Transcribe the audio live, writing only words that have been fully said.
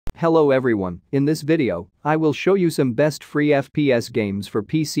Hello everyone, in this video, I will show you some best free FPS games for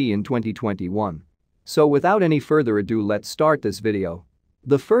PC in 2021. So without any further ado, let's start this video.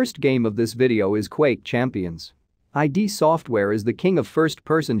 The first game of this video is Quake Champions. ID Software is the king of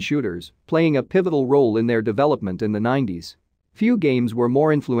first-person shooters, playing a pivotal role in their development in the 90s. Few games were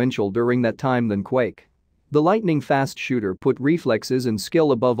more influential during that time than Quake. The lightning-fast shooter put reflexes and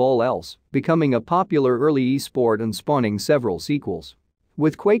skill above all else, becoming a popular early esport and spawning several sequels.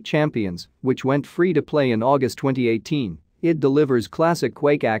 With Quake Champions, which went free to play in August 2018, it delivers classic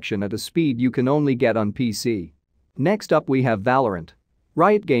Quake action at a speed you can only get on PC. Next up we have Valorant.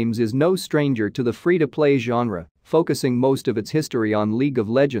 Riot Games is no stranger to the free-to-play genre, focusing most of its history on League of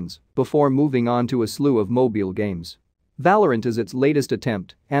Legends before moving on to a slew of mobile games. Valorant is its latest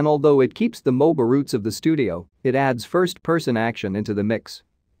attempt, and although it keeps the MOBA roots of the studio, it adds first-person action into the mix.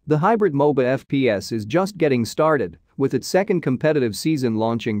 The hybrid MOBA FPS is just getting started, with its second competitive season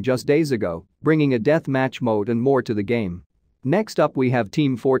launching just days ago, bringing a deathmatch mode and more to the game. Next up we have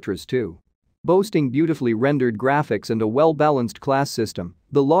Team Fortress 2. Boasting beautifully rendered graphics and a well-balanced class system,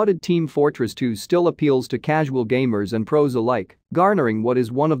 the lauded Team Fortress 2 still appeals to casual gamers and pros alike, garnering what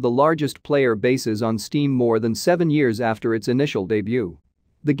is one of the largest player bases on Steam more than 7 years after its initial debut.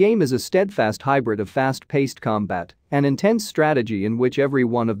 The game is a steadfast hybrid of fast-paced combat and intense strategy in which every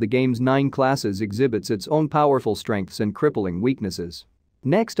one of the game's 9 classes exhibits its own powerful strengths and crippling weaknesses.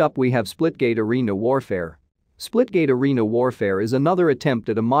 Next up we have Splitgate Arena Warfare. Splitgate Arena Warfare is another attempt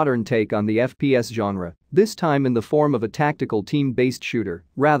at a modern take on the FPS genre, this time in the form of a tactical team-based shooter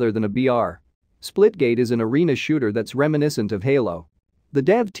rather than a BR. Splitgate is an arena shooter that's reminiscent of Halo. The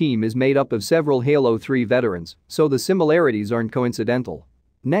dev team is made up of several Halo 3 veterans, so the similarities aren't coincidental.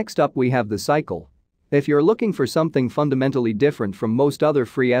 Next up we have The Cycle. If you're looking for something fundamentally different from most other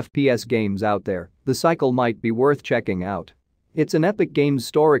free FPS games out there, The Cycle might be worth checking out. It's an Epic Games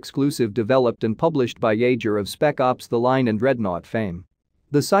Store exclusive developed and published by Yager of Spec Ops: The Line and Dreadnought fame.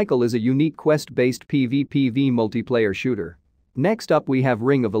 The Cycle is a unique quest-based PvPv multiplayer shooter. Next up we have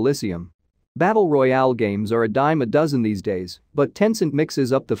Ring of Elysium. Battle Royale games are a dime a dozen these days, but Tencent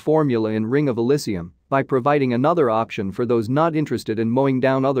mixes up the formula in Ring of Elysium by providing another option for those not interested in mowing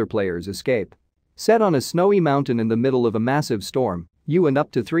down other players' escape. Set on a snowy mountain in the middle of a massive storm, you and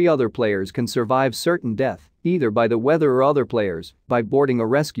up to 3 other players can survive certain death, either by the weather or other players, by boarding a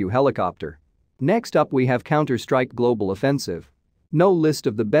rescue helicopter. Next up we have Counter-Strike Global Offensive. No list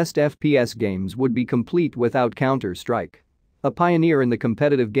of the best FPS games would be complete without Counter-Strike. A pioneer in the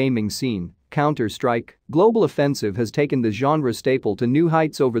competitive gaming scene, Counter-Strike Global Offensive has taken the genre staple to new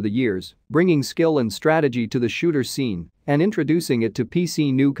heights over the years, bringing skill and strategy to the shooter scene and introducing it to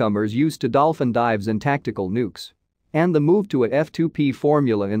PC newcomers used to dolphin dives and tactical nukes. And the move to a F2P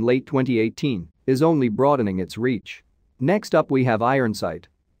formula in late 2018 is only broadening its reach. Next up we have ironsight.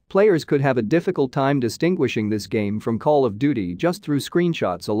 Players could have a difficult time distinguishing this game from Call of Duty just through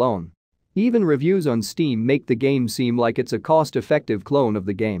screenshots alone. Even reviews on Steam make the game seem like it's a cost-effective clone of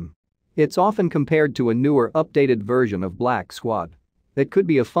the game. It's often compared to a newer, updated version of Black Squad. It could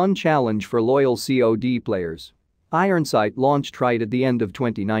be a fun challenge for loyal COD players. Ironsight launched right at the end of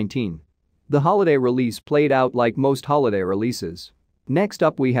 2019. The holiday release played out like most holiday releases. Next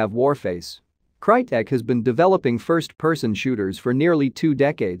up we have Warface. Crytek has been developing first-person shooters for nearly 2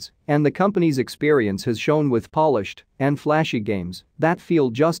 decades, and the company's experience has shown with polished and flashy games that feel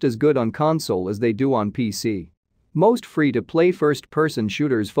just as good on console as they do on PC. Most free-to-play first-person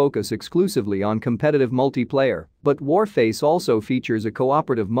shooters focus exclusively on competitive multiplayer, but Warface also features a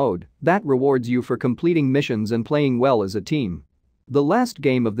cooperative mode that rewards you for completing missions and playing well as a team. The last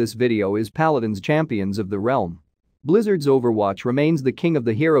game of this video is Paladins Champions of the Realm. Blizzard's Overwatch remains the king of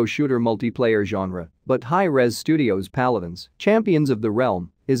the hero shooter multiplayer genre, but Hi-Rez Studios' Paladins Champions of the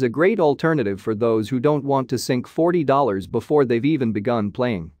Realm is a great alternative for those who don't want to sink $40 before they've even begun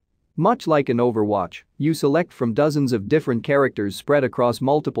playing. Much like in Overwatch, you select from dozens of different characters spread across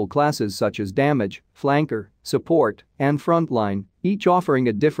multiple classes such as damage, flanker, support, and frontline, each offering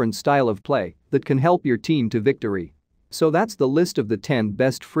a different style of play that can help your team to victory. So that's the list of the 10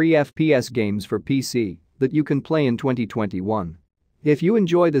 best free FPS games for PC that you can play in 2021. If you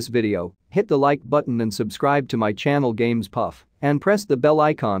enjoy this video, hit the like button and subscribe to my channel Games Puff and press the bell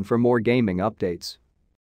icon for more gaming updates.